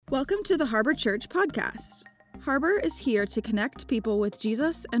Welcome to the Harbor Church podcast. Harbor is here to connect people with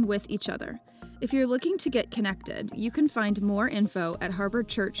Jesus and with each other. If you're looking to get connected, you can find more info at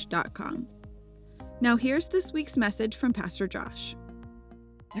harborchurch.com. Now here's this week's message from Pastor Josh.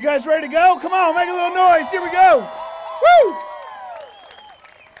 You guys ready to go? Come on, make a little noise. Here we go. Woo!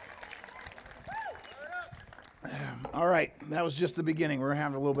 All right, that was just the beginning. We're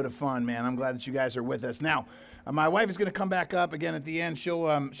having a little bit of fun, man. I'm glad that you guys are with us. Now, my wife is going to come back up again at the end.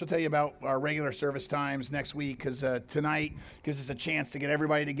 She'll tell you about our regular service times next week, because tonight gives us a chance to get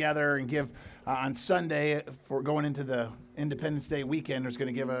everybody together and give on Sunday for going into the Independence Day weekend. There's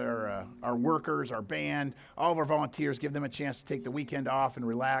going to give our workers, our band, all of our volunteers, give them a chance to take the weekend off and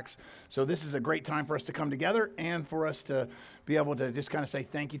relax. So this is a great time for us to come together and for us to be able to just kind of say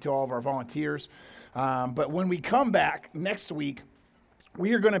thank you to all of our volunteers. But when we come back next week,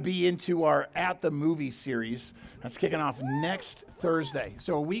 we are going to be into our At the Movie series. That's kicking off next Thursday.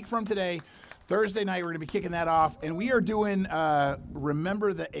 So a week from today, Thursday night, we're going to be kicking that off. And we are doing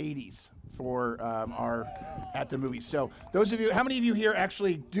Remember the 80s for our At the Movies. So those of you, how many of you here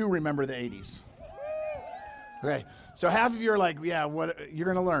actually do remember the 80s? Okay, so half of you are like, yeah, what you're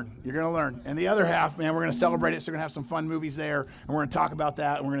going to learn. You're going to learn. And the other half, man, we're going to celebrate it. So we're going to have some fun movies there, and we're going to talk about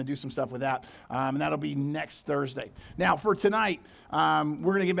that, and we're going to do some stuff with that. And that'll be next Thursday. Now, for tonight, we're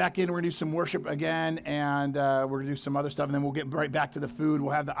going to get back in. We're going to do some worship again, and we're going to do some other stuff, and then we'll get right back to the food.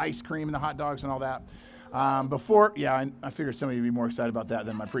 We'll have the ice cream and the hot dogs and all that. I figured some of you would be more excited about that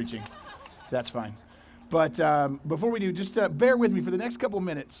than my preaching. That's fine. But before we do, just bear with me for the next couple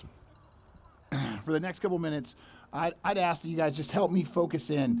minutes. I'd ask that you guys just help me focus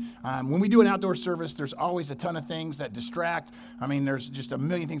in. When we do an outdoor service, there's always a ton of things that distract. I mean, there's just a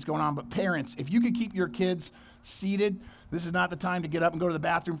million things going on. But parents, if you could keep your kids seated, this is not the time to get up and go to the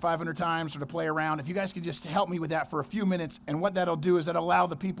bathroom 500 times or to play around. If you guys could just help me with that for a few minutes, and what that'll do is that'll allow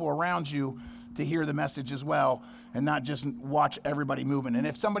the people around you to hear the message as well and not just watch everybody moving. And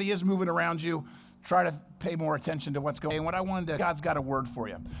if somebody is moving around you, try to pay more attention to what's going on. God's got a word for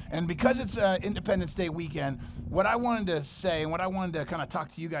you. And because it's Independence Day weekend, what I wanted to say and what I wanted to kind of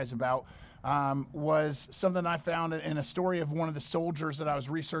talk to you guys about was something I found in a story of one of the soldiers that I was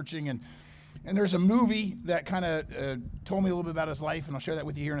researching. And there's a movie that kind of told me a little bit about his life, and I'll share that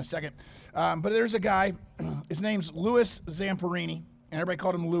with you here in a second. But there's a guy, his name's Louis Zamperini, and everybody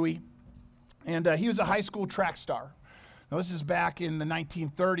called him Louie. And he was a high school track star. Now, this is back in the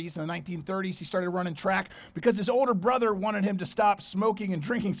 1930s. In the 1930s, he started running track because his older brother wanted him to stop smoking and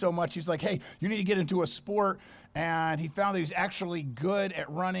drinking so much. He's like, hey, you need to get into a sport. And he found that he was actually good at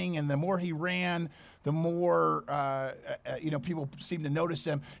running. And the more he ran, the more people seemed to notice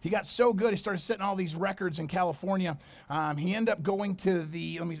him. He got so good, he started setting all these records in California. He ended up going to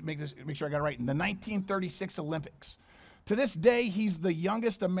let me make sure I got it right, in the 1936 Olympics. To this day, he's the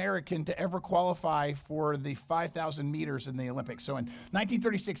youngest American to ever qualify for the 5,000 meters in the Olympics. So in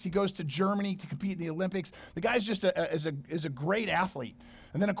 1936, he goes to Germany to compete in the Olympics. The guy's just is a great athlete.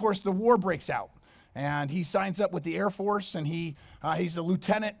 And then, of course, the war breaks out. And he signs up with the Air Force, and he's a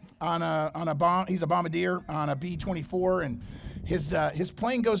lieutenant on a bomb. He's a bombardier on a B-24, and his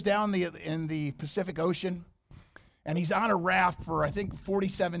plane goes down in the Pacific Ocean, and he's on a raft for, I think,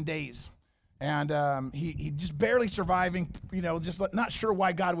 47 days. And he just barely surviving, just not sure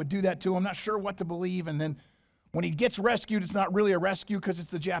why God would do that to him, not sure what to believe. And then when he gets rescued, it's not really a rescue because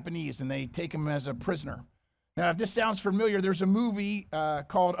it's the Japanese, and they take him as a prisoner. Now, if this sounds familiar, there's a movie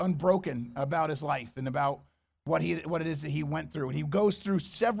called Unbroken about his life and about what it is that he went through. And he goes through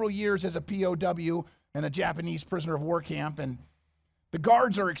several years as a POW in a Japanese prisoner of war camp, and the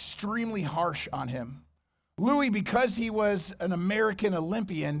guards are extremely harsh on him. Louis, because he was an American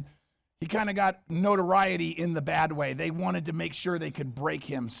Olympian, he kind of got notoriety in the bad way. They wanted to make sure they could break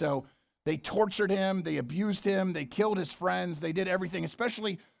him. So they tortured him, they abused him, they killed his friends, they did everything,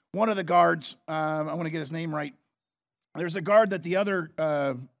 especially one of the guards. I want to get his name right. There's a guard that the other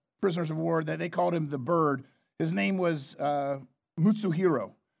prisoners of war, that they called him the Bird. His name was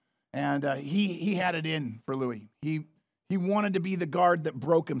Mutsuhiro. And he had it in for Louis. He wanted to be the guard that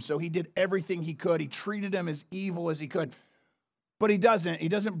broke him, so he did everything he could. He treated him as evil as he could. But he doesn't. He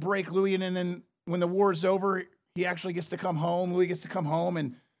doesn't break Louis, and then when the war is over, he actually gets to come home. Louis gets to come home,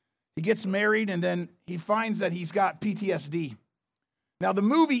 and he gets married, and then he finds that he's got PTSD. Now, the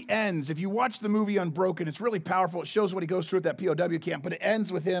movie ends. If you watch the movie Unbroken, it's really powerful. It shows what he goes through at that POW camp, but it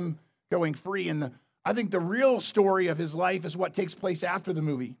ends with him going free. And I think the real story of his life is what takes place after the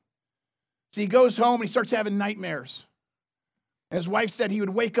movie. See, he goes home, and he starts having nightmares. His wife said he would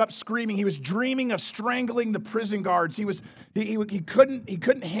wake up screaming. He was dreaming of strangling the prison guards. He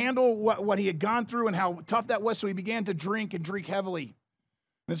couldn't handle what he had gone through and how tough that was, so he began to drink and drink heavily.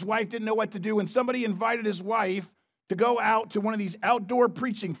 And his wife didn't know what to do, and somebody invited his wife to go out to one of these outdoor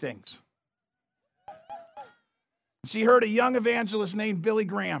preaching things. She heard a young evangelist named Billy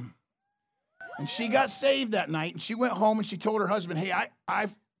Graham. And she got saved that night, and she went home and she told her husband, hey, I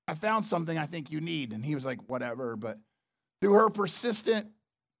found something I think you need. And he was like, whatever. But through her persistent,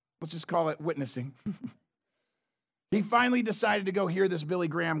 let's just call it witnessing, he finally decided to go hear this Billy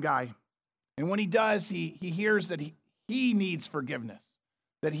Graham guy. And when he does, he hears that he needs forgiveness,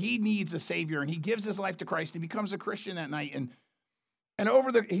 that he needs a Savior, and he gives his life to Christ. And he becomes a Christian that night. And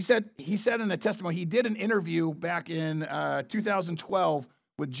he said in the testimony, he did an interview back in 2012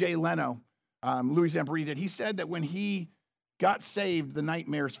 with Jay Leno. Louis Zamperini did. He said that when he got saved, the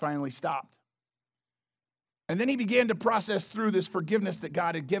nightmares finally stopped. And then he began to process through this forgiveness that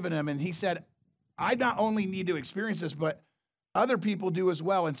God had given him. And he said, I not only need to experience this, but other people do as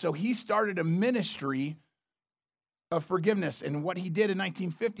well. And so he started a ministry of forgiveness. And what he did in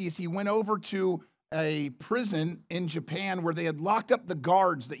 1950 is he went over to a prison in Japan where they had locked up the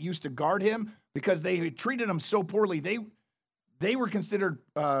guards that used to guard him because they had treated him so poorly. They were considered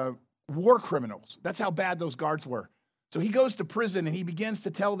war criminals. That's how bad those guards were. So he goes to prison and he begins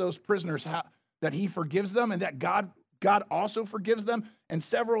to tell those prisoners that he forgives them and that God also forgives them. And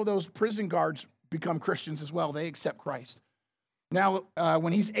several of those prison guards become Christians as well. They accept Christ. Now,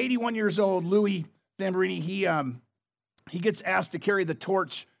 when he's 81 years old, Louis Zamperini, he gets asked to carry the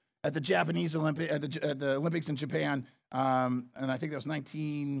torch at the Japanese at the Olympics in Japan, and I think that was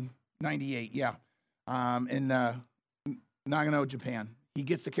 1998. Yeah, in Nagano, Japan. He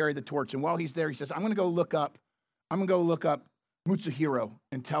gets to carry the torch, and while he's there, he says, I'm going to go look up Mutsuhiro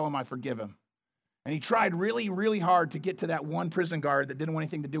and tell him I forgive him. And he tried really, really hard to get to that one prison guard that didn't want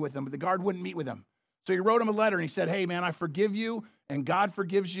anything to do with him, but the guard wouldn't meet with him. So he wrote him a letter, and he said, hey, man, I forgive you, and God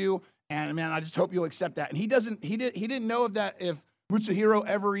forgives you, and, man, I just hope you'll accept that. And he didn't know if Mutsuhiro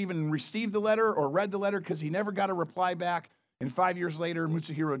ever even received the letter or read the letter because he never got a reply back, and 5 years later,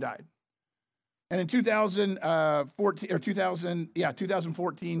 Mutsuhiro died. And in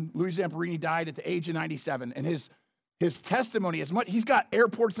 2014, Louis Zamperini died at the age of 97. And his testimony, he's got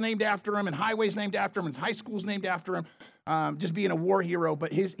airports named after him and highways named after him and high schools named after him, just being a war hero.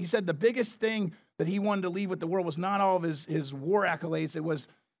 But he said the biggest thing that he wanted to leave with the world was not all of his war accolades. It was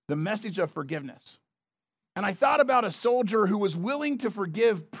the message of forgiveness. And I thought about a soldier who was willing to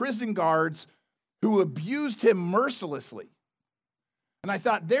forgive prison guards who abused him mercilessly. And I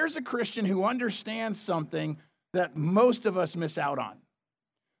thought, there's a Christian who understands something that most of us miss out on.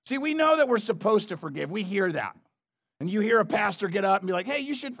 See, we know that we're supposed to forgive. We hear that. And you hear a pastor get up and be like, hey,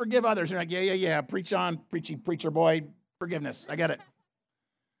 you should forgive others. And you're like, yeah, preach on, preacher boy, forgiveness. I get it.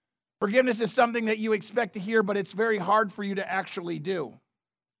 Forgiveness is something that you expect to hear, but it's very hard for you to actually do.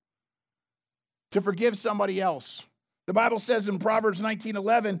 To forgive somebody else. The Bible says in Proverbs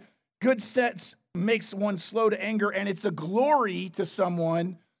 19:11, good sense makes one slow to anger, and it's a glory to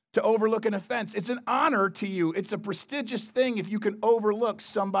someone to overlook an offense. It's an honor to you. It's a prestigious thing if you can overlook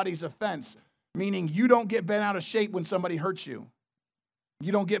somebody's offense, meaning you don't get bent out of shape when somebody hurts you.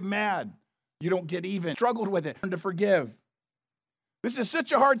 You don't get mad. You don't get even. Struggled with it. Learn to forgive. This is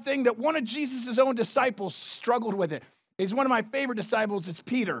such a hard thing that one of Jesus' own disciples struggled with it. He's one of my favorite disciples. It's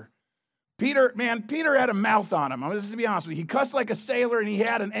Peter. Peter had a mouth on him. I'm just to be honest with you. He cussed like a sailor, and he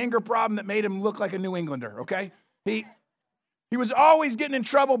had an anger problem that made him look like a New Englander, okay? He was always getting in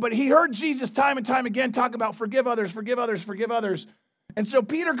trouble, but he heard Jesus time and time again talk about forgive others, forgive others, forgive others. And so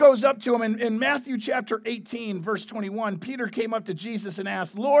Peter goes up to him, and in Matthew chapter 18, verse 21, Peter came up to Jesus and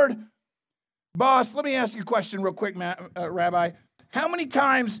asked, Lord, boss, let me ask you a question real quick, Rabbi. How many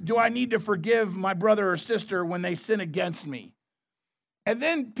times do I need to forgive my brother or sister when they sin against me? And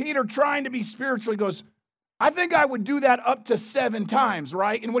then Peter, trying to be spiritual, goes, I think I would do that up to 7 times,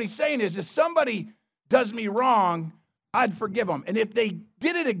 right? And what he's saying is, if somebody does me wrong, I'd forgive them. And if they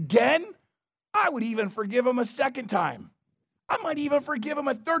did it again, I would even forgive them a 2nd time. I might even forgive them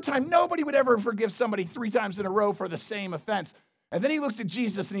a 3rd time. Nobody would ever forgive somebody 3 times in a row for the same offense. And then he looks at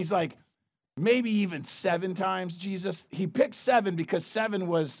Jesus and he's like, maybe even 7 times, Jesus. He picked 7 because 7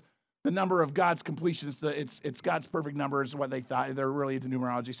 was the number of God's completion. It's God's perfect number is what they thought. They're really into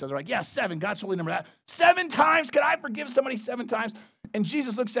numerology. So they're like, yeah, 7, God's holy number. That 7 times? Can I forgive somebody 7 times? And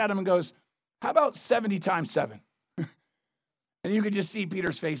Jesus looks at him and goes, how about 70 times 7? And you could just see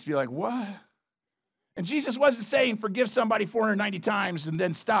Peter's face be like, what? And Jesus wasn't saying forgive somebody 490 times and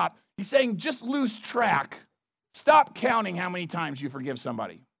then stop. He's saying just lose track. Stop counting how many times you forgive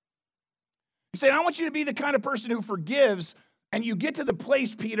somebody. He's saying, I want you to be the kind of person who forgives, and you get to the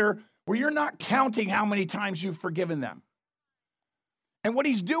place, Peter, where you're not counting how many times you've forgiven them. And what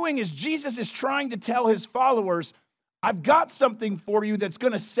he's doing is Jesus is trying to tell his followers, I've got something for you that's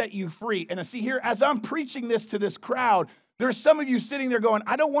going to set you free. And I see here, as I'm preaching this to this crowd, there's some of you sitting there going,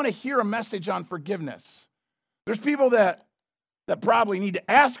 I don't want to hear a message on forgiveness. There's people that probably need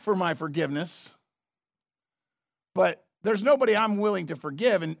to ask for my forgiveness, but there's nobody I'm willing to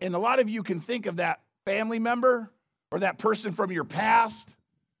forgive. And a lot of you can think of that family member or that person from your past,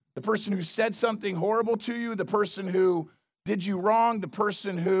 the person who said something horrible to you, the person who did you wrong, the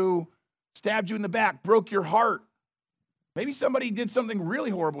person who stabbed you in the back, broke your heart. Maybe somebody did something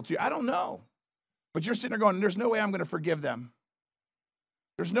really horrible to you. I don't know. But you're sitting there going, there's no way I'm going to forgive them.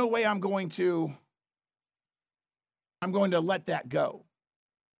 There's no way I'm going to let that go.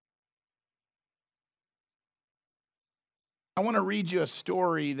 I want to read you a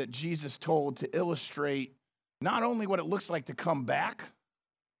story that Jesus told to illustrate not only what it looks like to come back,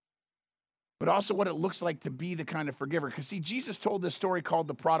 but also what it looks like to be the kind of forgiver. Because see, Jesus told this story called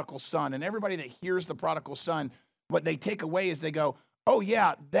the prodigal son, and everybody that hears the prodigal son, what they take away is they go, oh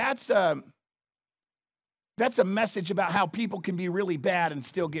yeah, that's a message about how people can be really bad and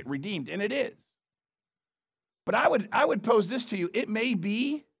still get redeemed, and it is. But I would pose this to you. It may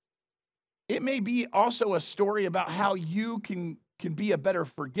be also a story about how you can be a better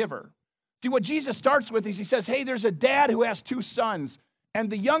forgiver. See, what Jesus starts with is he says, hey, there's a dad who has two sons, and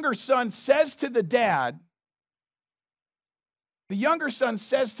the younger son says to the dad,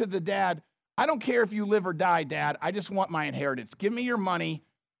 I don't care if you live or die, Dad. I just want my inheritance. Give me your money.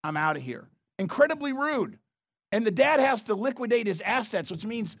 I'm out of here. Incredibly rude. And the dad has to liquidate his assets, which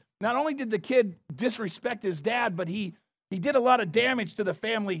means not only did the kid disrespect his dad, but he did a lot of damage to the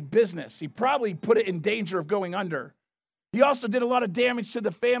family business. He probably put it in danger of going under. He also did a lot of damage to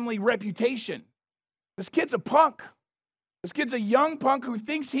the family reputation. This kid's a punk. This kid's a young punk who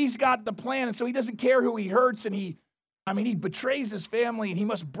thinks he's got the plan, and so he doesn't care who he hurts, and he betrays his family, and he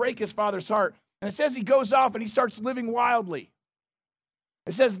must break his father's heart. And it says he goes off and he starts living wildly.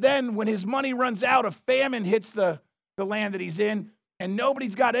 It says then when his money runs out, a famine hits the land that he's in, and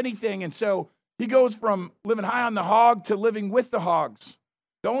nobody's got anything. And so he goes from living high on the hog to living with the hogs.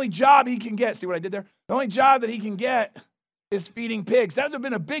 The only job he can get, see what I did there? The only job that he can get is feeding pigs. That would have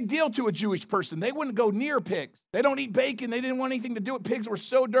been a big deal to a Jewish person. They wouldn't go near pigs. They don't eat bacon. They didn't want anything to do with pigs. Were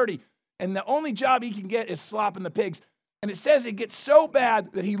so dirty. And the only job he can get is slopping the pigs. And it says it gets so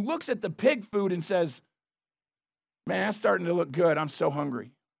bad that he looks at the pig food and says, man, that's starting to look good. I'm so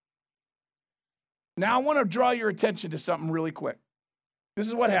hungry. Now I want to draw your attention to something really quick. This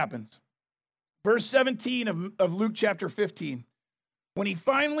is what happens. Verse 17 of Luke chapter 15. When he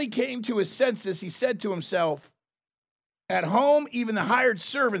finally came to his senses, he said to himself, at home, even the hired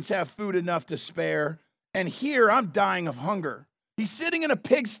servants have food enough to spare, and here I'm dying of hunger. He's sitting in a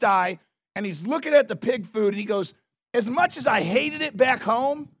pigsty, and he's looking at the pig food, and he goes, as much as I hated it back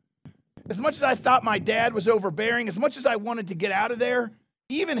home, as much as I thought my dad was overbearing, as much as I wanted to get out of there,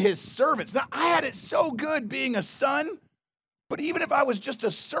 even his servants. Now, I had it so good being a son, but even if I was just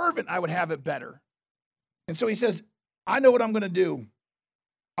a servant, I would have it better. And so he says, I know what I'm going to do.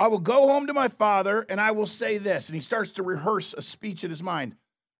 I will go home to my father, and I will say this. And he starts to rehearse a speech in his mind.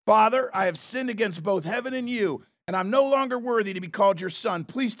 Father, I have sinned against both heaven and you, and I'm no longer worthy to be called your son.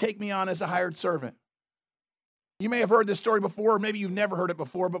 Please take me on as a hired servant. You may have heard this story before, or maybe you've never heard it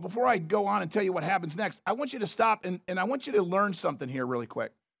before, but before I go on and tell you what happens next, I want you to stop, and I want you to learn something here really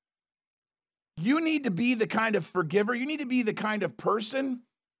quick. You need to be the kind of forgiver, you need to be the kind of person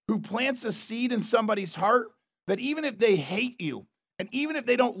who plants a seed in somebody's heart that even if they hate you, and even if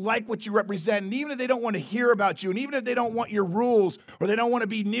they don't like what you represent, and even if they don't want to hear about you, and even if they don't want your rules, or they don't want to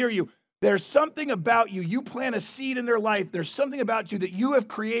be near you, there's something about you. You plant a seed in their life. There's something about you that you have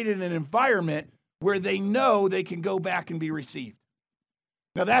created an environment where they know they can go back and be received.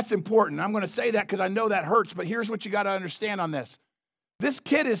 Now, that's important. I'm going to say that because I know that hurts, but here's what you got to understand on this. This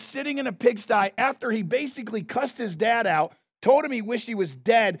kid is sitting in a pigsty after he basically cussed his dad out, told him he wished he was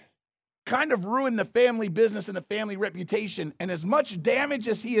dead, kind of ruined the family business and the family reputation, and as much damage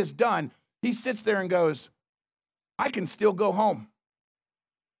as he has done, he sits there and goes, I can still go home.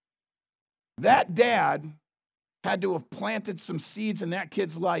 That dad had to have planted some seeds in that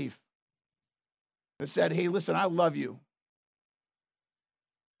kid's life that said, hey, listen, I love you.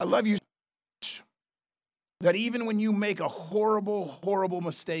 I love you so much that even when you make a horrible, horrible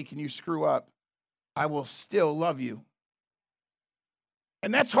mistake and you screw up, I will still love you.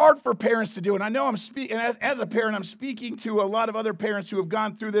 And that's hard for parents to do. And I know I'm speaking, as a parent, I'm speaking to a lot of other parents who have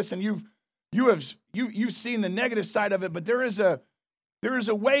gone through this, and you've seen the negative side of it, but there is a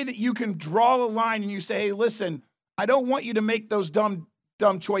way that you can draw a line and you say, hey, listen, I don't want you to make those dumb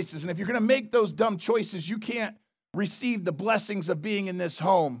choices. And if you're going to make those dumb choices, you can't receive the blessings of being in this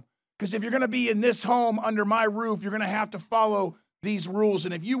home. Because if you're going to be in this home under my roof, you're going to have to follow these rules.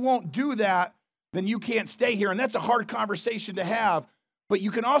 And if you won't do that, then you can't stay here. And that's a hard conversation to have. But you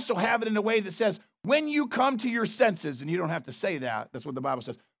can also have it in a way that says, when you come to your senses, and you don't have to say that, that's what the Bible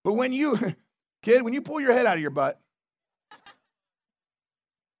says. But when you, kid, when you pull your head out of your butt,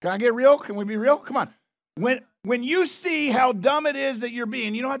 can I get real? Can we be real? Come on. When you see how dumb it is that you're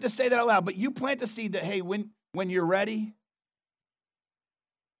being, you don't have to say that out loud, but you plant the seed that, hey, when you're ready,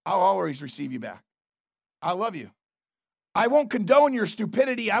 I'll always receive you back. I love you. I won't condone your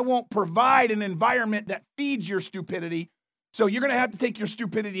stupidity. I won't provide an environment that feeds your stupidity. So you're going to have to take your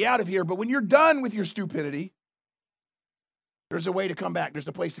stupidity out of here. But when you're done with your stupidity, there's a way to come back. There's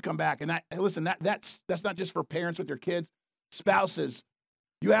a place to come back. And that's not just for parents with their kids, spouses.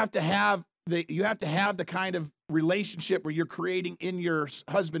 You have to have the kind of relationship where you're creating in your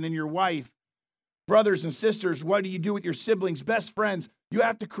husband and your wife, brothers and sisters. What do you do with your siblings, best friends? You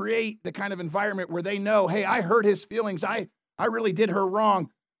have to create the kind of environment where they know, hey, I hurt his feelings. I really did her wrong.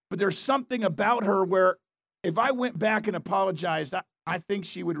 But there's something about her where if I went back and apologized, I think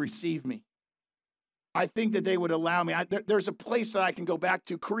she would receive me. I think that they would allow me. There's a place that I can go back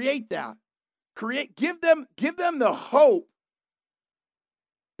to. Create that. Give them the hope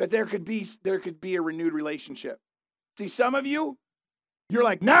that there could be a renewed relationship. See, some of you, you're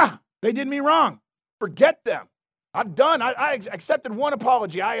like, nah, they did me wrong. Forget them. I'm done. I accepted one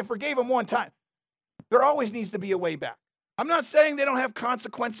apology. I forgave them one time. There always needs to be a way back. I'm not saying they don't have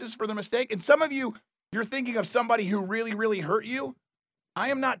consequences for the mistake. And some of you, you're thinking of somebody who really, really hurt you. I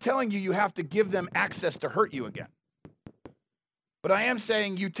am not telling you have to give them access to hurt you again. But I am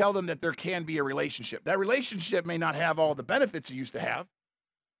saying you tell them that there can be a relationship. That relationship may not have all the benefits it used to have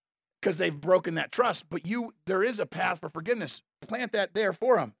because they've broken that trust, but there is a path for forgiveness. Plant that there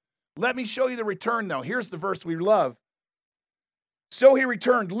for them. Let me show you the return, though. Here's the verse we love. So he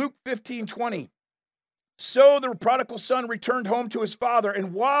returned, Luke 15:20. So the prodigal son returned home to his father,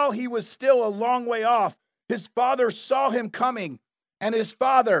 and while he was still a long way off, his father saw him coming, and his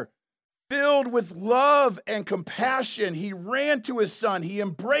father, filled with love and compassion, he ran to his son, he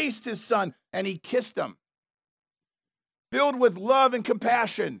embraced his son, and he kissed him. Filled with love and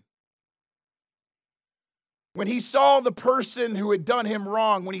compassion. When he saw the person who had done him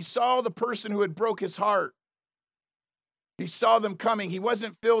wrong, when he saw the person who had broke his heart, he saw them coming. He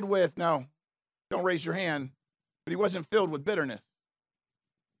wasn't filled with, no, don't raise your hand, but he wasn't filled with bitterness.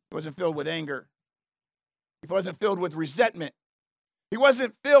 He wasn't filled with anger. He wasn't filled with resentment. He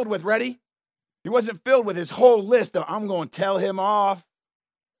wasn't filled with, ready? He wasn't filled with his whole list of, I'm going to tell him off.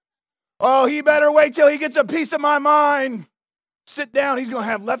 Oh, he better wait till he gets a piece of my mind. Sit down, he's going to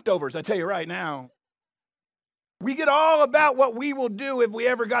have leftovers, I tell you right now. We get all about what we will do if we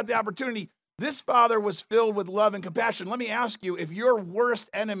ever got the opportunity. This father was filled with love and compassion. Let me ask you, if your worst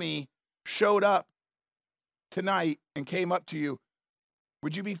enemy showed up tonight and came up to you,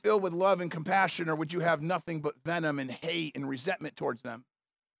 would you be filled with love and compassion, or would you have nothing but venom and hate and resentment towards them?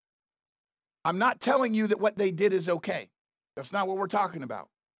 I'm not telling you that what they did is okay. That's not what we're talking about.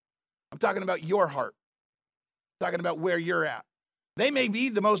 I'm talking about your heart. I'm talking about where you're at. They may be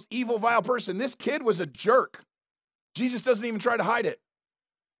the most evil, vile person. This kid was a jerk. Jesus doesn't even try to hide it.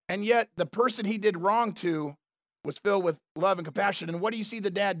 And yet the person he did wrong to was filled with love and compassion. And what do you see the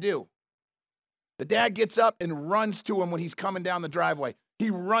dad do? The dad gets up and runs to him when he's coming down the driveway. He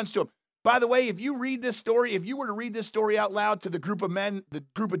runs to him. By the way, if you read this story, if you were to read this story out loud to the group of men, the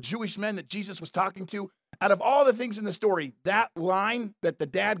group of Jewish men that Jesus was talking to, out of all the things in the story, that line that the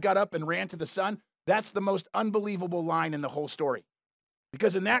dad got up and ran to the son, that's the most unbelievable line in the whole story.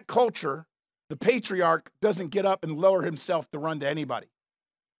 Because in that culture, the patriarch doesn't get up and lower himself to run to anybody,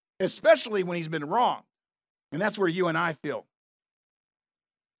 especially when he's been wrong. And that's where you and I feel.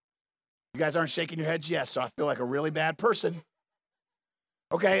 You guys aren't shaking your heads? Yes, so I feel like a really bad person.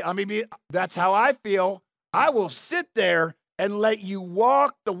 Okay, that's how I feel. I will sit there and let you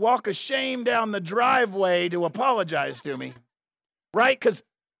walk the walk of shame down the driveway to apologize to me, right? Because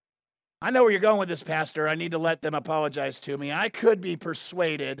I know where you're going with this, Pastor. I need to let them apologize to me. I could be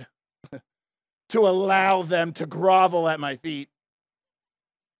persuaded to allow them to grovel at my feet.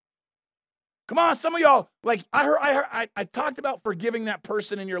 Come on, some of y'all, like I talked about forgiving that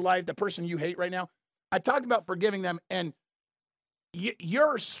person in your life, the person you hate right now. I talked about forgiving them, and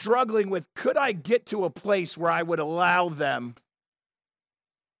you're struggling with, could I get to a place where I would allow them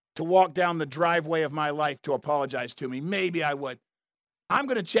to walk down the driveway of my life to apologize to me? Maybe I would. I'm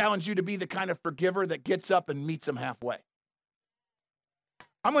going to challenge you to be the kind of forgiver that gets up and meets them halfway.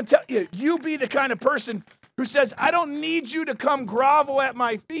 I'm going to tell you, you be the kind of person who says, I don't need you to come grovel at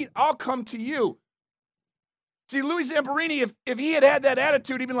my feet. I'll come to you. See, Louis Zamperini, if he had had that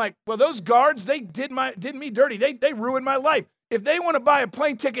attitude, he'd been like, well, those guards, they did me dirty. They ruined my life. If they want to buy a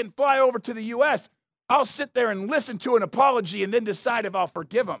plane ticket and fly over to the U.S., I'll sit there and listen to an apology and then decide if I'll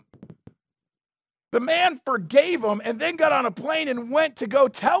forgive them. The man forgave them and then got on a plane and went to go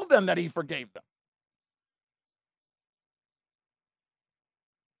tell them that he forgave them.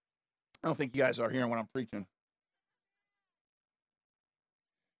 I don't think you guys are hearing what I'm preaching.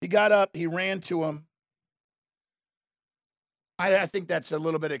 He got up, he ran to him. I think that's a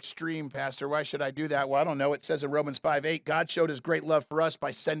little bit extreme, Pastor. Why should I do that? Well, I don't know. It says in Romans 5:8, God showed his great love for us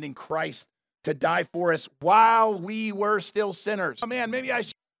by sending Christ to die for us while we were still sinners. Oh, man, maybe I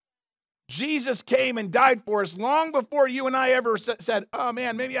should. Jesus came and died for us long before you and I ever said, oh,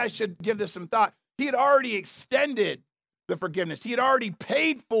 man, maybe I should give this some thought. He had already extended the forgiveness. He had already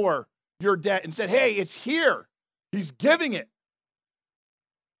paid for your debt and said, hey, it's here. He's giving it.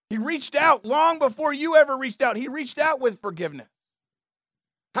 He reached out long before you ever reached out. He reached out with forgiveness.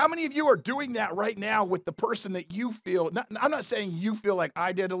 How many of you are doing that right now with the person that you feel? I'm not saying you feel like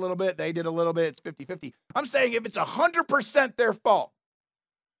I did a little bit, they did a little bit, it's 50-50. I'm saying if it's 100% their fault,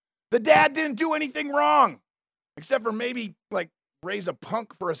 the dad didn't do anything wrong, except for maybe like raise a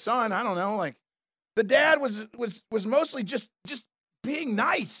punk for a son. I don't know. Like the dad was mostly just being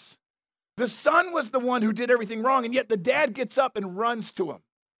nice. The son was the one who did everything wrong, and yet the dad gets up and runs to him.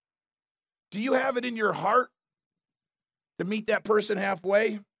 Do you have it in your heart to meet that person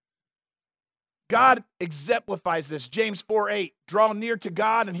halfway? God exemplifies this. James 4:8, draw near to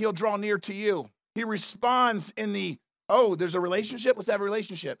God and he'll draw near to you. He responds in the, oh, there's a relationship? Let's have a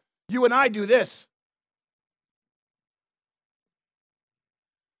relationship. You and I do this.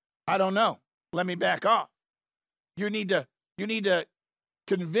 I don't know. Let me back off. You need to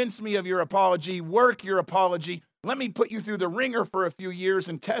convince me of your apology, work your apology. Let me put you through the ringer for a few years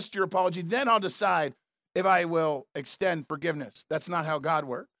and test your apology. Then I'll decide if I will extend forgiveness. That's not how God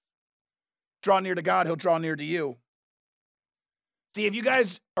works. Draw near to God, he'll draw near to you. See, if you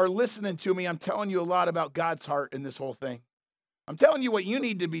guys are listening to me, I'm telling you a lot about God's heart in this whole thing. I'm telling you what you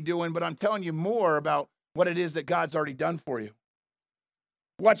need to be doing, but I'm telling you more about what it is that God's already done for you.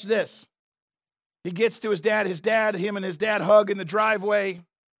 Watch this. He gets to his dad, him and his dad hug in the driveway.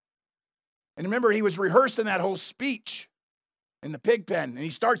 And remember, he was rehearsing that whole speech in the pig pen, and he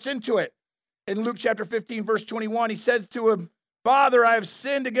starts into it. In Luke chapter 15, verse 21, he says to him, Father, I have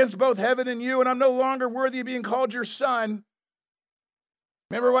sinned against both heaven and you, and I'm no longer worthy of being called your son.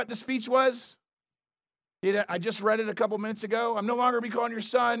 Remember what the speech was? I just read it a couple minutes ago. I'm no longer be calling your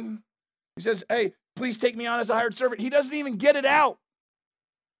son. He says, hey, please take me on as a hired servant. He doesn't even get it out.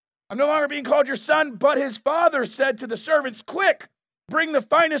 I'm no longer being called your son, but his father said to the servants, quick, bring the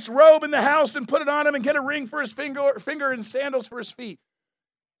finest robe in the house and put it on him and get a ring for his finger and sandals for his feet.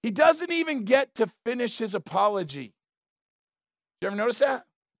 He doesn't even get to finish his apology. You ever notice that?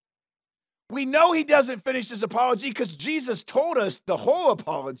 We know he doesn't finish his apology because Jesus told us the whole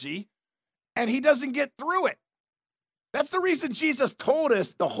apology, and he doesn't get through it. That's the reason Jesus told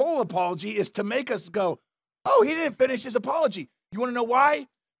us the whole apology is to make us go, oh, he didn't finish his apology. You want to know why?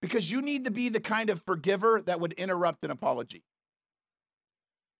 Because you need to be the kind of forgiver that would interrupt an apology.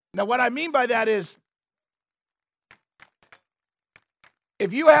 Now, what I mean by that is,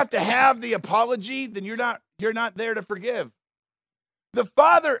 if you have to have the apology, then you're not there to forgive. The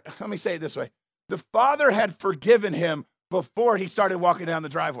father, let me say it this way. The father had forgiven him before he started walking down the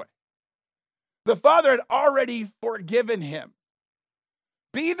driveway. The father had already forgiven him.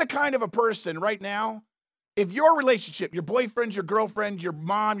 Be the kind of a person right now, if your relationship, your boyfriend, your girlfriend, your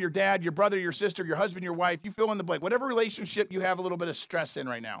mom, your dad, your brother, your sister, your husband, your wife, you fill in the blank, whatever relationship you have a little bit of stress in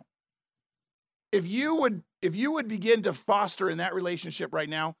right now. If you would begin to foster in that relationship right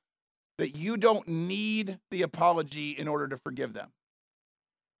now that you don't need the apology in order to forgive them.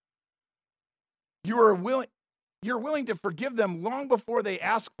 You're willing to forgive them long before they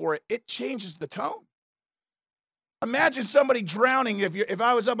ask for it. It changes the tone. Imagine somebody drowning. If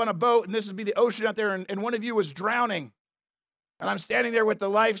I was up on a boat and this would be the ocean out there and one of you was drowning and I'm standing there with the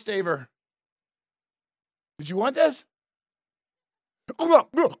lifesaver. Did you want this? I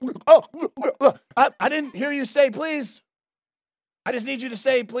didn't hear you say, please. I just need you to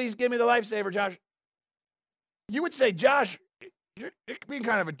say, please give me the lifesaver, Josh. You would say, Josh, you're being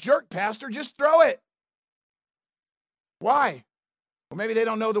kind of a jerk, Pastor. Just throw it. Why? Well, maybe they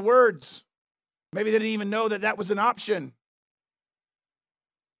don't know the words. Maybe they didn't even know that that was an option.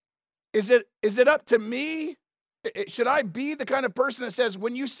 Is it up to me? Should I be the kind of person that says,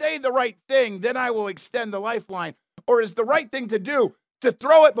 when you say the right thing, then I will extend the lifeline? Or is the right thing to do to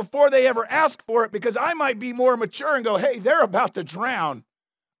throw it before they ever ask for it? Because I might be more mature and go, hey, they're about to drown.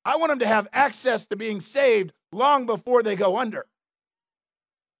 I want them to have access to being saved long before they go under.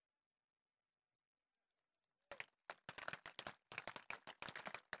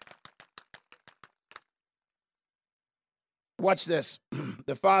 Watch this.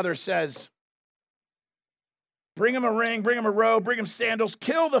 The father says, bring him a ring, bring him a robe, bring him sandals,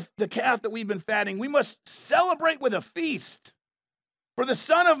 kill the calf that we've been fattening. We must celebrate with a feast. For the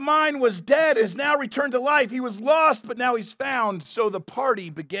son of mine was dead, is now returned to life. He was lost, but now he's found. So the party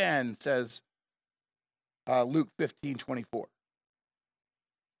began, says Luke 15:24.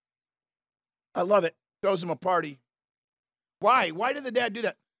 I love it. Throws him a party. Why? Why did the dad do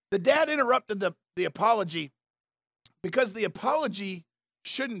that? The dad interrupted the apology because the apology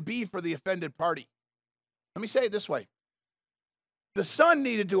shouldn't be for the offended party. Let me say it this way. The son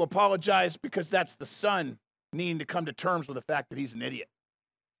needed to apologize because that's the son needing to come to terms with the fact that he's an idiot.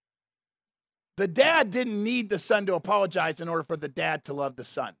 The dad didn't need the son to apologize in order for the dad to love the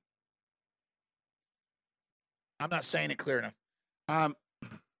son. I'm not saying it clear enough.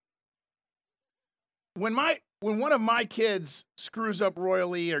 When one of my kids screws up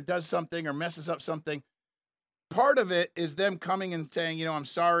royally or does something or messes up something, part of it is them coming and saying, I'm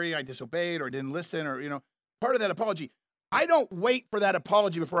sorry, I disobeyed or didn't listen or, part of that apology. I don't wait for that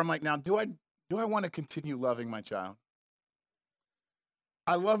apology before I'm like, now, do I want to continue loving my child?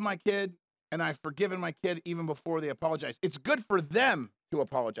 I love my kid and I've forgiven my kid even before they apologize. It's good for them to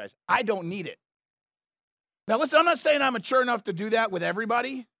apologize. I don't need it. Now, listen, I'm not saying I'm mature enough to do that with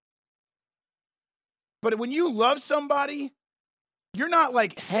everybody. But when you love somebody, you're not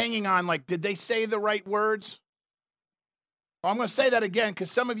like hanging on like, did they say the right words? Well, I'm going to say that again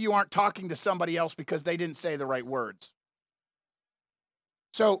because some of you aren't talking to somebody else because they didn't say the right words.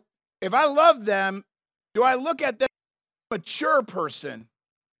 So if I love them, do I look at them as a mature person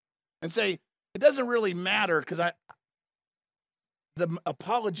and say, it doesn't really matter because the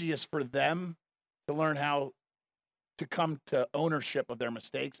apology is for them to learn how to come to ownership of their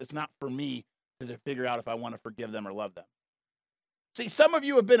mistakes. It's not for me to figure out if I want to forgive them or love them. See, some of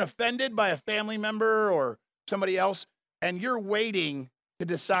you have been offended by a family member or somebody else, and you're waiting to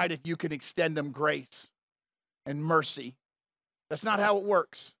decide if you can extend them grace and mercy. That's not how it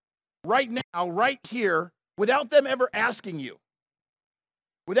works. Right now, right here, without them ever asking you,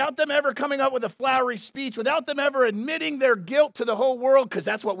 without them ever coming up with a flowery speech, without them ever admitting their guilt to the whole world, because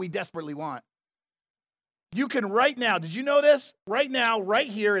that's what we desperately want. You can right now, did you know this? Right now, right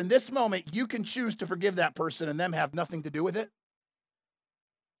here, in this moment, you can choose to forgive that person and them have nothing to do with it.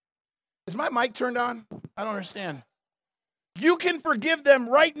 Is my mic turned on? I don't understand. You can forgive them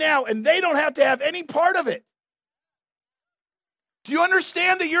right now and they don't have to have any part of it. Do you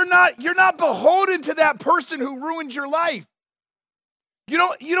understand that you're not beholden to that person who ruined your life? You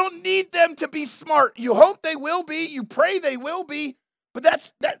don't need them to be smart. You hope they will be, you pray they will be, but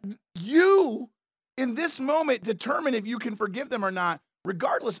that you in this moment determine if you can forgive them or not,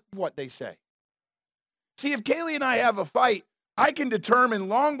 regardless of what they say. See, if Kaylee and I have a fight, I can determine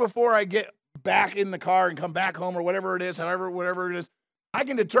long before I get back in the car and come back home or whatever it is, whatever it is, I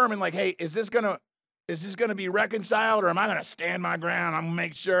can determine like, hey, is this gonna be reconciled or am I gonna stand my ground? I'm gonna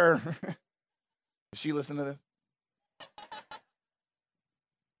make sure. Does she listen to this?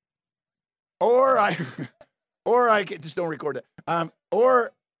 Or I can just don't record it.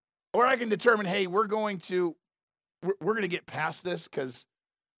 Or I can determine, hey, we're going to get past this because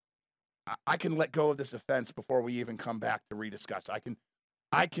I can let go of this offense before we even come back to rediscuss.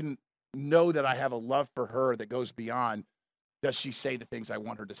 I can know that I have a love for her that goes beyond, does she say the things I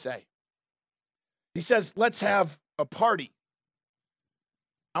want her to say? He says, let's have a party.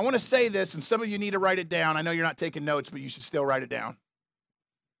 I want to say this, and some of you need to write it down. I know you're not taking notes, but you should still write it down.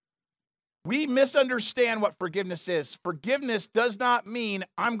 We misunderstand what forgiveness is. Forgiveness does not mean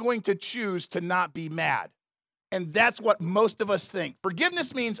I'm going to choose to not be mad. And that's what most of us think.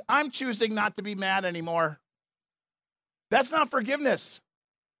 Forgiveness means I'm choosing not to be mad anymore. That's not forgiveness.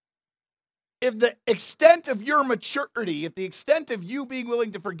 If the extent of your maturity, if the extent of you being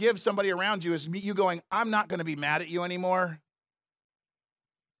willing to forgive somebody around you is you going, I'm not going to be mad at you anymore.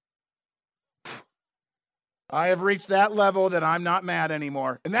 I have reached that level that I'm not mad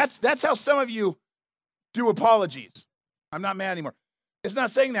anymore. And that's how some of you do apologies. I'm not mad anymore. It's not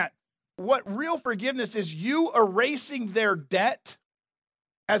saying that. What real forgiveness is, you erasing their debt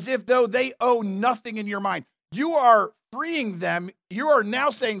as if though they owe nothing in your mind. You are freeing them. You are now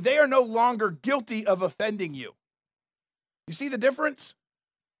saying they are no longer guilty of offending you. You see the difference?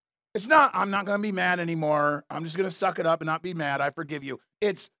 It's not, I'm not going to be mad anymore. I'm just going to suck it up and not be mad. I forgive you.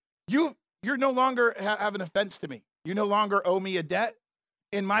 It's you're no longer have an offense to me. You no longer owe me a debt.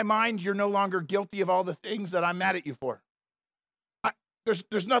 In my mind, you're no longer guilty of all the things that I'm mad at you for.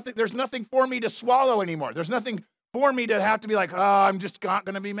 there's nothing for me to swallow anymore. There's nothing for me to have to be like, oh, I'm just not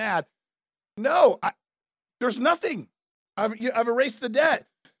going to be mad. No, there's nothing. I've erased the debt.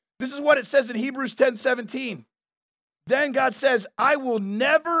 This is what it says in Hebrews 10:17. Then God says, I will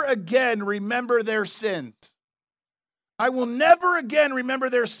never again remember their sins. I will never again remember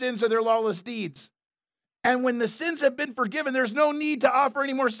their sins or their lawless deeds. And when the sins have been forgiven, there's no need to offer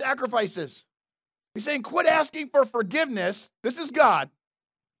any more sacrifices. He's saying, quit asking for forgiveness. This is God.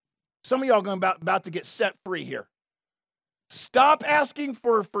 Some of y'all are about to get set free here. Stop asking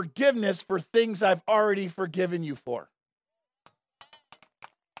for forgiveness for things I've already forgiven you for.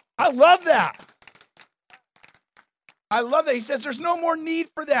 I love that. I love that. He says there's no more need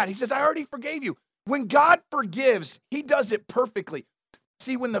for that. He says, I already forgave you. When God forgives, he does it perfectly.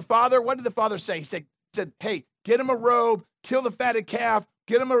 See, what did the Father say? He said, hey, get him a robe, kill the fatted calf,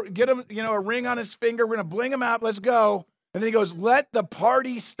 get him a ring on his finger. We're going to bling him out. Let's go. And then he goes, let the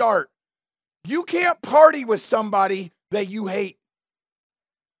party start. You can't party with somebody that you hate.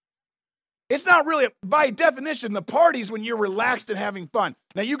 It's not really, by definition, the party's when you're relaxed and having fun.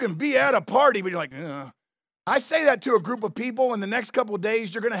 Now, you can be at a party, but you're like, ugh. I say that to a group of people, and the next couple of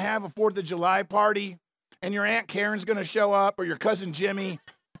days, you're going to have a 4th of July party, and your Aunt Karen's going to show up, or your cousin Jimmy,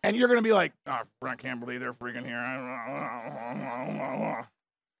 and you're going to be like, oh, I can't believe they're freaking here.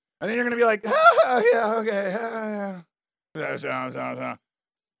 And then you're going to be like, yeah, okay.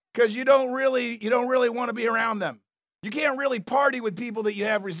 Because you don't really want to be around them. You can't really party with people that you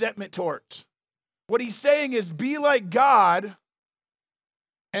have resentment towards. What he's saying is be like God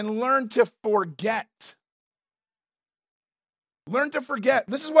and learn to forget. Learn to forget.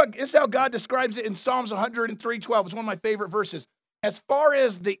 This is how God describes it in Psalms 103:12. It's one of my favorite verses. As far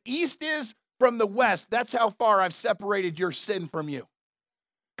as the east is from the west, that's how far I've separated your sin from you.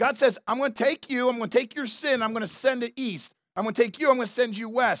 God says, I'm going to take your sin, I'm going to send it east. I'm going to take you, I'm going to send you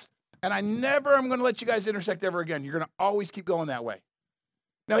west. And I'm going to let you guys intersect ever again. You're going to always keep going that way.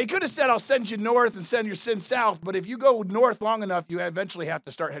 Now, he could have said, I'll send you north and send your sin south. But if you go north long enough, you eventually have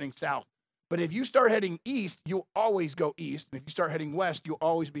to start heading south. But if you start heading east, you'll always go east. And if you start heading west, you'll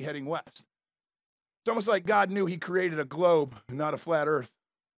always be heading west. It's almost like God knew he created a globe, not a flat earth.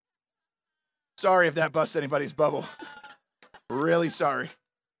 Sorry if that busts anybody's bubble. Really sorry.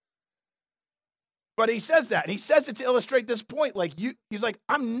 But he says that, and he says it to illustrate this point. He's like,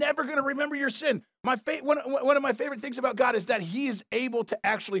 I'm never going to remember your sin. One of my favorite things about God is that he is able to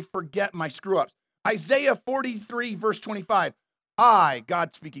actually forget my screw-ups. Isaiah 43, verse 25.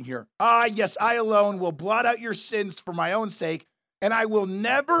 God speaking here, yes, I alone will blot out your sins for my own sake, and I will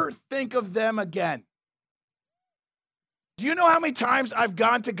never think of them again. Do you know how many times I've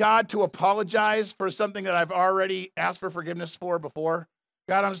gone to God to apologize for something that I've already asked for forgiveness for before?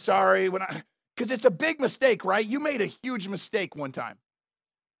 God, I'm sorry. Because it's a big mistake, right? You made a huge mistake one time.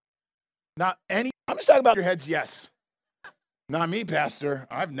 I'm just talking about your heads, yes. Not me, Pastor.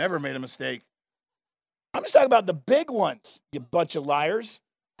 I've never made a mistake. I'm just talking about the big ones, you bunch of liars.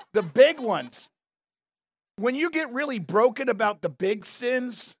 The big ones. When you get really broken about the big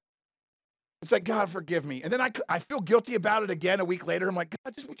sins, it's like, God, forgive me. And then I feel guilty about it again a week later. I'm like,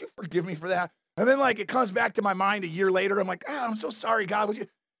 God, would you forgive me for that? And then it comes back to my mind a year later. I'm like, I'm so sorry, God. Would you?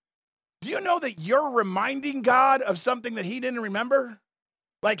 Do you know that you're reminding God of something that he didn't remember?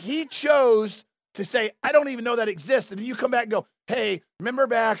 He chose to say, I don't even know that exists. And then you come back and go, hey, remember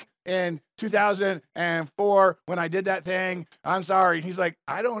back in 2004 when I did that thing? I'm sorry. And he's like,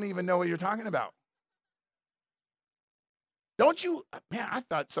 I don't even know what you're talking about. Don't you? Man, I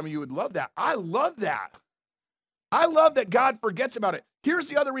thought some of you would love that. I love that. I love that God forgets about it. Here's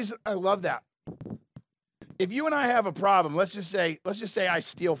the other reason I love that. If you and I have a problem, let's just say I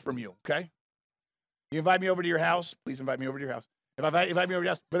steal from you, okay? You invite me over to your house, please invite me over to your house. If I invite me over to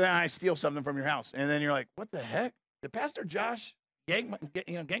your house, but then I steal something from your house, and then you're like, what the heck? Did Pastor Josh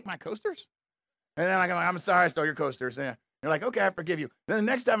gank my coasters? And then I go, I'm sorry I stole your coasters. And you're like, okay, I forgive you. Then the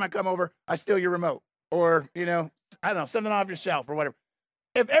next time I come over, I steal your remote, or I don't know, something off your shelf or whatever.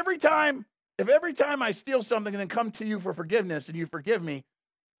 If every time I steal something and then come to you for forgiveness and you forgive me,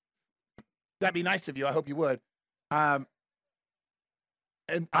 that'd be nice of you. I hope you would. And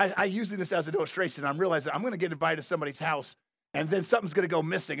I usually this as an illustration. I'm realizing I'm going to get invited to somebody's house, and then something's going to go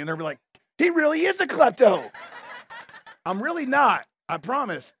missing, and they're like, he really is a klepto. I'm really not. I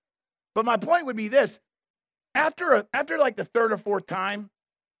promise. But my point would be this: after the third or fourth time,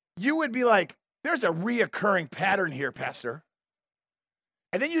 you would be like, there's a reoccurring pattern here, Pastor.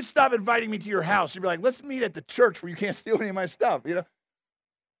 And then you'd stop inviting me to your house. You'd be like, let's meet at the church where you can't steal any of my stuff,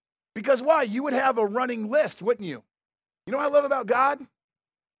 Because why? You would have a running list, wouldn't you? You know what I love about God?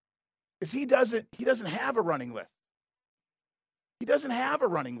 Is he doesn't have a running list. He doesn't have a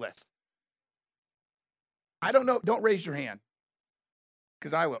running list. I don't know. Don't raise your hand,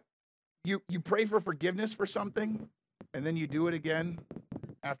 because I will. You pray for forgiveness for something, and then you do it again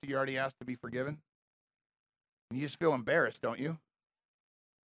after you already asked to be forgiven. And you just feel embarrassed, don't you?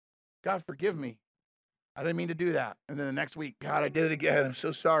 God, forgive me. I didn't mean to do that. And then the next week, God, I did it again. I'm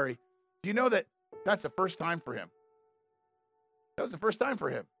so sorry. Do you know that that's the first time for him? That was the first time for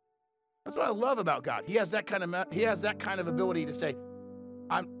him. That's what I love about God. He has that kind of ability to say,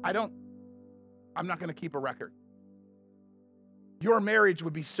 I'm not going to keep a record. Your marriage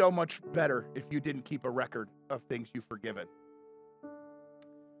would be so much better if you didn't keep a record of things you've forgiven.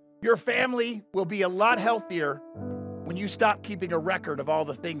 Your family will be a lot healthier when you stop keeping a record of all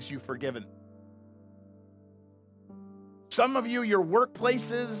the things you've forgiven. Some of you, your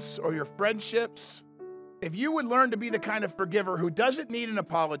workplaces or your friendships, if you would learn to be the kind of forgiver who doesn't need an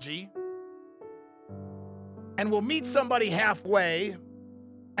apology and will meet somebody halfway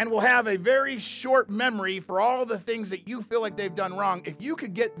and will have a very short memory for all the things that you feel like they've done wrong, if you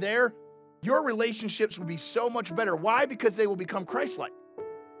could get there, your relationships would be so much better. Why? Because they will become Christ-like.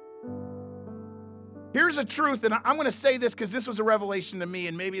 Here's a truth, and I'm going to say this because this was a revelation to me,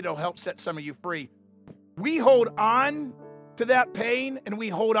 and maybe it'll help set some of you free. We hold on to that pain, and we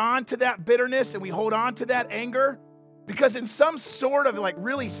hold on to that bitterness, and we hold on to that anger because in some sort of like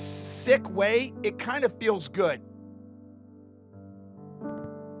really sick way, it kind of feels good.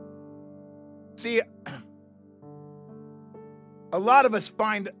 See, a lot of us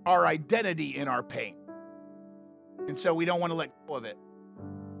find our identity in our pain, and so we don't want to let go of it.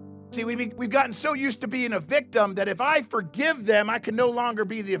 See, we've gotten so used to being a victim that if I forgive them, I can no longer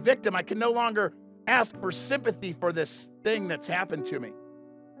be the victim. I can no longer ask for sympathy for this thing that's happened to me.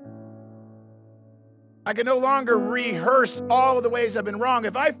 I can no longer rehearse all of the ways I've been wrong.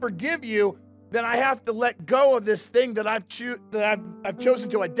 If I forgive you, then I have to let go of this thing that I've chosen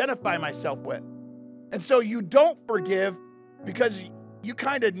to identify myself with. And so you don't forgive because you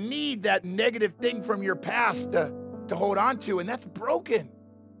kind of need that negative thing from your past to hold on to, and that's broken.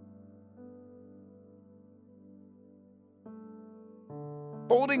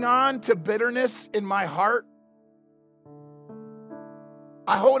 Holding on to bitterness in my heart.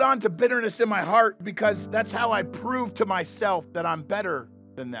 I hold on to bitterness in my heart because that's how I prove to myself that I'm better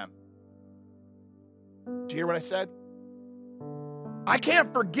than them. Did you hear what I said? I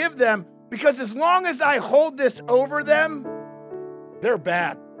can't forgive them because as long as I hold this over them, they're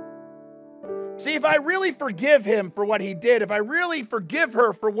bad. See, if I really forgive him for what he did, if I really forgive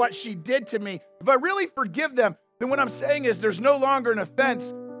her for what she did to me, if I really forgive them, then what I'm saying is there's no longer an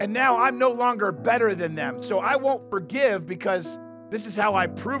offense, and now I'm no longer better than them. So I won't forgive because this is how I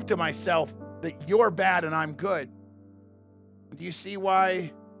prove to myself that you're bad and I'm good. Do you see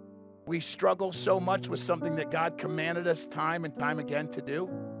why we struggle so much with something that God commanded us time and time again to do?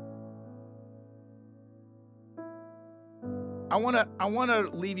 I want to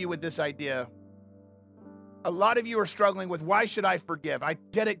leave you with this idea. A lot of you are struggling with, why should I forgive? I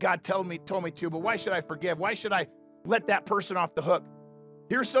get it, God told me to, but why should I forgive? Why should I let that person off the hook?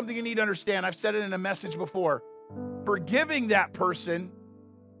 Here's something you need to understand. I've said it in a message before. Forgiving that person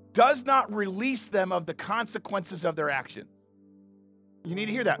does not release them of the consequences of their action. You need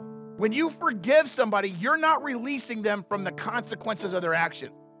to hear that. When you forgive somebody, you're not releasing them from the consequences of their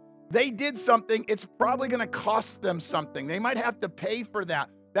actions. They did something, it's probably going to cost them something. They might have to pay for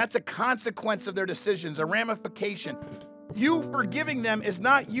that. That's a consequence of their decisions, a ramification. You forgiving them is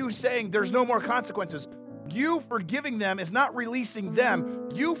not you saying there's no more consequences. You forgiving them is not releasing them.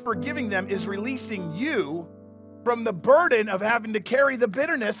 You forgiving them is releasing you from the burden of having to carry the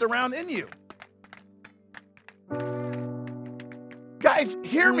bitterness around in you. Guys,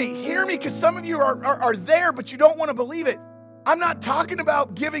 hear me, because some of you are there, but you don't want to believe it. I'm not talking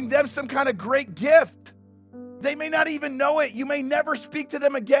about giving them some kind of great gift. They may not even know it. You may never speak to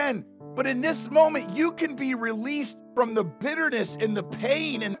them again. But in this moment, you can be released from the bitterness and the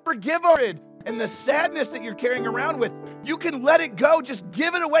pain and forgive and the sadness that you're carrying around with. You can let it go. Just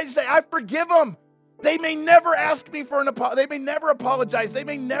give it away. Say, I forgive them. They may never ask me for an apology. They may never apologize. They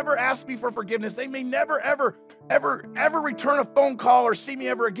may never ask me for forgiveness. They may never, ever return a phone call or see me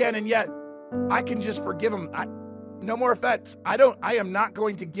ever again. And yet I can just forgive them. No more offense. I am not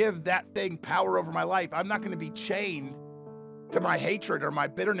going to give that thing power over my life. I'm not going to be chained to my hatred or my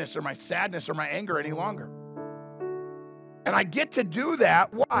bitterness or my sadness or my anger any longer. And I get to do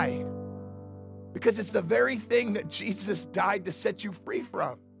that. Why? Because it's the very thing that Jesus died to set you free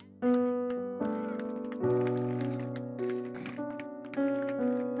from.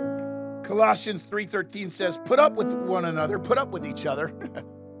 Colossians 3:13 says, put up with one another, put up with each other.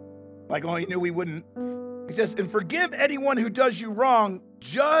 Like, oh, he knew we wouldn't. He says, and forgive anyone who does you wrong,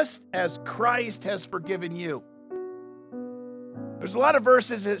 just as Christ has forgiven you. There's a lot of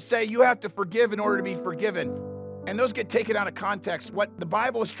verses that say you have to forgive in order to be forgiven. And those get taken out of context. What the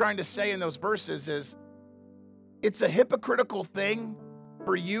Bible is trying to say in those verses is it's a hypocritical thing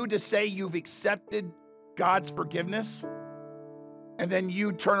for you to say you've accepted God's forgiveness and then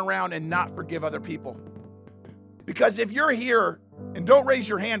you turn around and not forgive other people. Because if you're here, and don't raise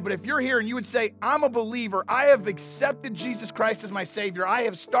your hand, but if you're here and you would say, I'm a believer, I have accepted Jesus Christ as my Savior, I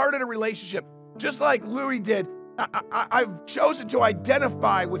have started a relationship, just like Louis did, I've chosen to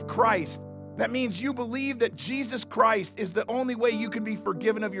identify with Christ. That means you believe that Jesus Christ is the only way you can be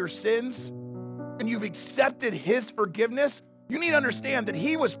forgiven of your sins, and you've accepted his forgiveness. You need to understand that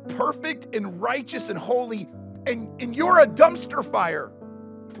he was perfect and righteous and holy, and you're a dumpster fire.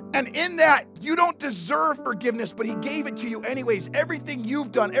 And in that, you don't deserve forgiveness, but he gave it to you anyways. Everything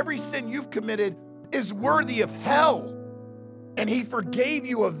you've done, every sin you've committed is worthy of hell. And he forgave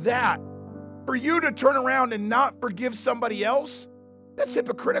you of that. For you to turn around and not forgive somebody else, that's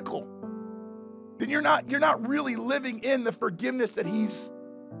hypocritical. Then you're not really living in the forgiveness that he's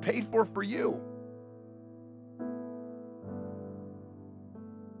paid for you.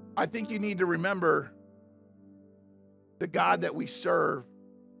 I think you need to remember the God that we serve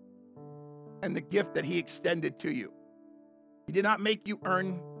and the gift that he extended to you. He did not make you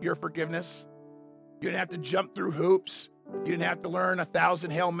earn your forgiveness. You didn't have to jump through hoops. You didn't have to learn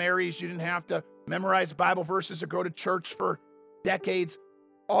 1,000 Hail Marys. You didn't have to memorize Bible verses or go to church for decades.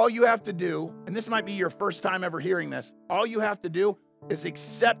 All you have to do, and this might be your first time ever hearing this, all you have to do is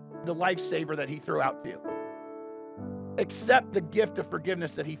accept the lifesaver that he threw out to you. Accept the gift of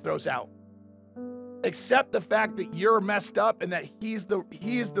forgiveness that he throws out. Accept the fact that you're messed up and that he is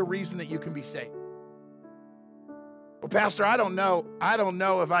the reason that you can be saved. Well, Pastor, I don't know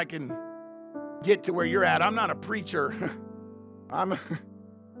if I can get to where you're at. I'm not a preacher. I'm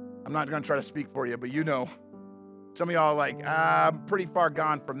not going to try to speak for you, but you know, some of y'all are like, I'm pretty far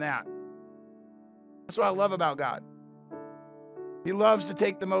gone from that. That's what I love about God. He loves to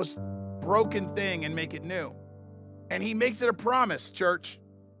take the most broken thing and make it new. And he makes it a promise, church.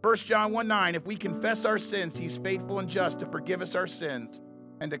 1 John 1:9, if we confess our sins, he's faithful and just to forgive us our sins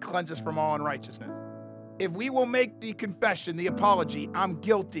and to cleanse us from all unrighteousness. If we will make the confession, the apology, I'm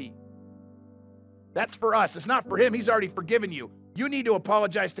guilty. That's for us. It's not for him. He's already forgiven you. You need to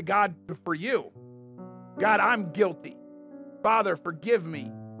apologize to God for you. God, I'm guilty. Father, forgive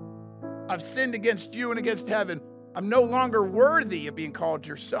me. I've sinned against you and against heaven. I'm no longer worthy of being called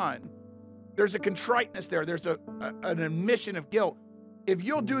your son. There's a contriteness there. There's an admission of guilt. If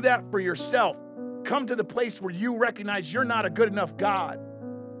you'll do that for yourself, come to the place where you recognize you're not a good enough God.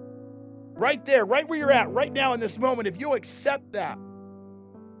 Right there, right where you're at, right now in this moment, if you'll accept that,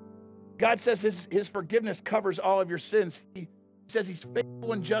 God says his forgiveness covers all of your sins. He says he's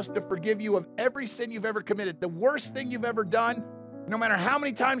faithful and just to forgive you of every sin you've ever committed. The worst thing you've ever done, no matter how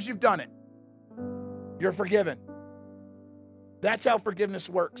many times you've done it, you're forgiven. That's how forgiveness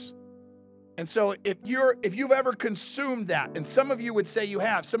works. And so if you've ever consumed that, and some of you would say you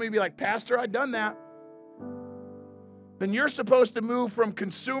have, some of you would be like, Pastor, I've done that. Then you're supposed to move from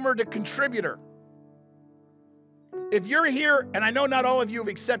consumer to contributor. If you're here, and I know not all of you have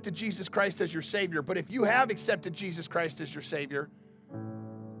accepted Jesus Christ as your Savior, but if you have accepted Jesus Christ as your Savior,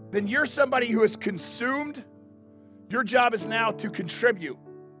 then you're somebody who is consumed. Your job is now to contribute,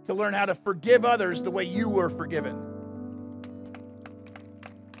 to learn how to forgive others the way you were forgiven.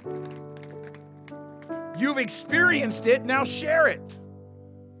 You've experienced it, now share it.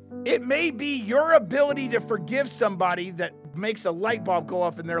 It may be your ability to forgive somebody that makes a light bulb go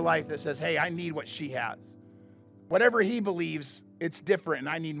off in their life that says, hey, I need what she has. Whatever he believes, it's different, and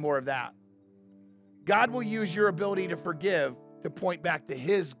I need more of that. God will use your ability to forgive to point back to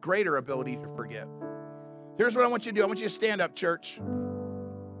his greater ability to forgive. Here's what I want you to do. I want you to stand up, church.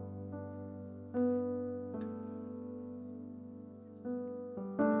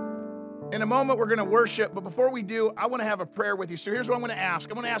 In a moment, we're going to worship, but before we do, I want to have a prayer with you. So here's what I'm going to ask.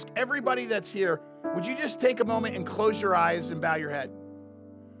 I'm going to ask everybody that's here, would you just take a moment and close your eyes and bow your head?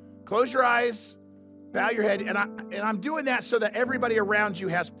 Close your eyes, bow your head, and I'm doing that so that everybody around you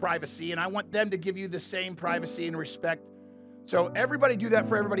has privacy, and I want them to give you the same privacy and respect. So everybody do that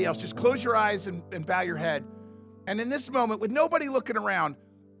for everybody else. Just close your eyes and bow your head. And in this moment, with nobody looking around,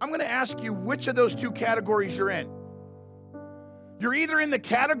 I'm going to ask you which of those two categories you're in. You're either in the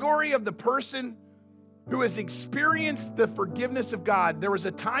category of the person who has experienced the forgiveness of God. There was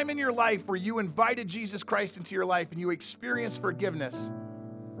a time in your life where you invited Jesus Christ into your life and you experienced forgiveness.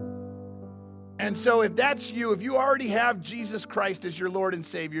 And so if that's you, if you already have Jesus Christ as your Lord and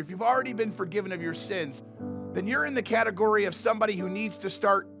Savior, if you've already been forgiven of your sins, then you're in the category of somebody who needs to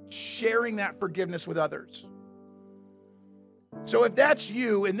start sharing that forgiveness with others. So if that's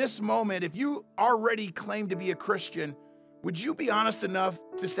you in this moment, if you already claim to be a Christian, would you be honest enough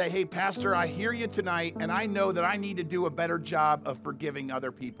to say, hey, Pastor, I hear you tonight, and I know that I need to do a better job of forgiving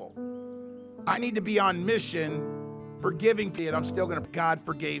other people. I need to be on mission forgiving it. I'm still going to, God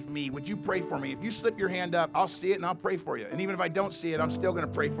forgave me. Would you pray for me? If you slip your hand up, I'll see it and I'll pray for you. And even if I don't see it, I'm still going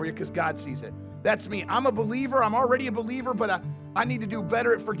to pray for you because God sees it. That's me. I'm a believer. I'm already a believer, but I need to do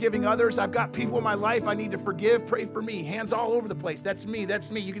better at forgiving others. I've got people in my life I need to forgive. Pray for me. Hands all over the place. That's me.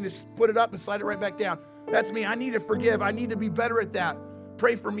 That's me. You can just put it up and slide it right back down. That's me. I need to forgive. I need to be better at that.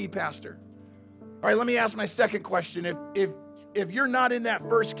 Pray for me, Pastor. All right, let me ask my second question. If you're not in that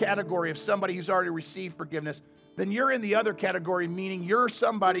first category of somebody who's already received forgiveness, then you're in the other category, meaning you're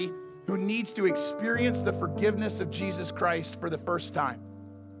somebody who needs to experience the forgiveness of Jesus Christ for the first time.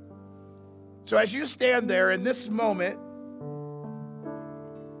 So as you stand there in this moment,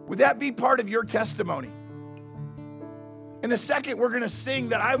 would that be part of your testimony? In a second, we're going to sing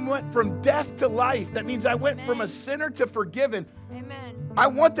that I went from death to life. That means I went from a sinner to forgiven. Amen. I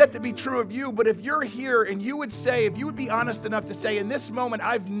want that to be true of you, but if you're here and you would say, if you would be honest enough to say, in this moment,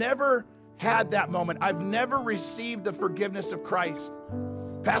 I've never had that moment. I've never received the forgiveness of Christ.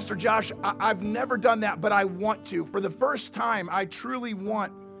 Pastor Josh, I've never done that, but I want to. For the first time, I truly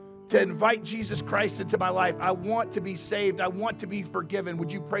want to invite Jesus Christ into my life. I want to be saved. I want to be forgiven.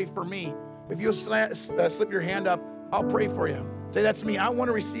 Would you pray for me? If you'll slip your hand up, I'll pray for you. Say, that's me. I want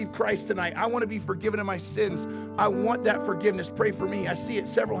to receive Christ tonight. I want to be forgiven of my sins. I want that forgiveness. Pray for me. I see it,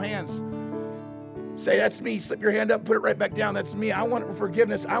 several hands. Say, that's me. Slip your hand up, put it right back down. That's me. I want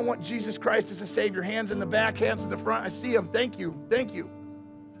forgiveness. I want Jesus Christ as a Savior. Hands in the back, hands in the front. I see him. Thank you. Thank you.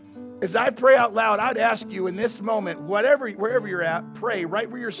 As I pray out loud, I'd ask you in this moment, wherever you're at, pray right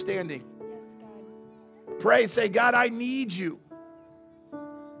where you're standing. Yes, God. Pray and say, God, I need you.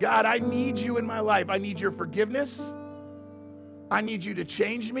 God, I need you in my life. I need your forgiveness. I need you to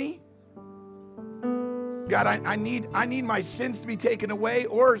change me. God, I need my sins to be taken away,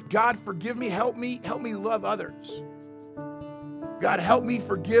 or God, forgive me, help me love others. God, help me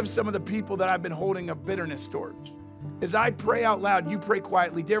forgive some of the people that I've been holding a bitterness towards. As I pray out loud, you pray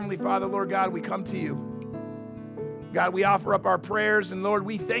quietly. Dear Heavenly Father, Lord God, we come to you. God, we offer up our prayers, and Lord,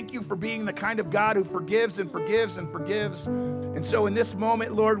 we thank you for being the kind of God who forgives and forgives and forgives. And so in this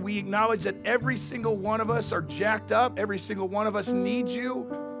moment, Lord, we acknowledge that every single one of us are jacked up. Every single one of us needs you.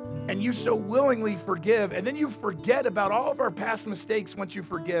 And you so willingly forgive. And then you forget about all of our past mistakes once you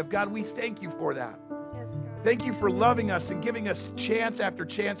forgive. God, we thank you for that. Yes, God. Thank you for loving us and giving us chance after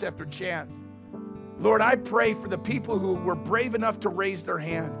chance after chance. Lord, I pray for the people who were brave enough to raise their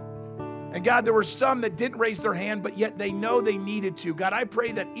hand. And God, there were some that didn't raise their hand, but yet they know they needed to. God, I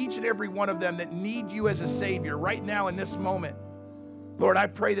pray that each and every one of them that need you as a Savior right now in this moment, Lord, I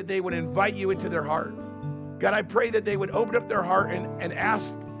pray that they would invite you into their heart. God, I pray that they would open up their heart and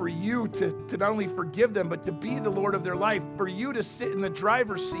ask for you to not only forgive them, but to be the Lord of their life, for you to sit in the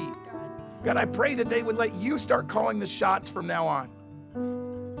driver's seat. Yes, God. God, I pray that they would let you start calling the shots from now on.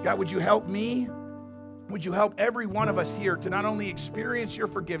 God, would you help me? Would you help every one of us here to not only experience your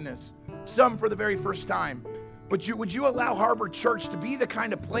forgiveness, some for the very first time, but would you allow Harbor Church to be the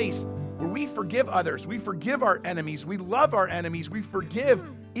kind of place where we forgive others, we forgive our enemies, we love our enemies, we forgive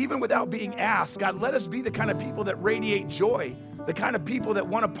even without being asked. God, let us be the kind of people that radiate joy, the kind of people that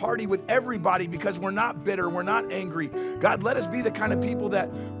want to party with everybody because we're not bitter, we're not angry. God, let us be the kind of people that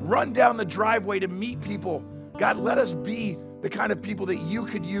run down the driveway to meet people. God, let us be the kind of people that you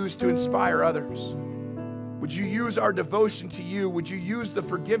could use to inspire others. Would you use our devotion to you? Would you use the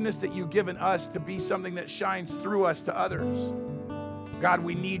forgiveness that you've given us to be something that shines through us to others? God,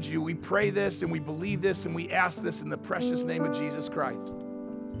 we need you. We pray this and we believe this and we ask this in the precious name of Jesus Christ.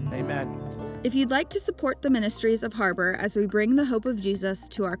 Amen. If you'd like to support the ministries of Harbor as we bring the hope of Jesus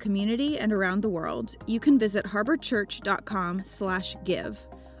to our community and around the world, you can visit harborchurch.com/give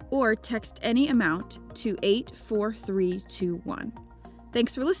or text any amount to 84321.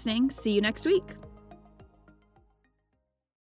 Thanks for listening. See you next week.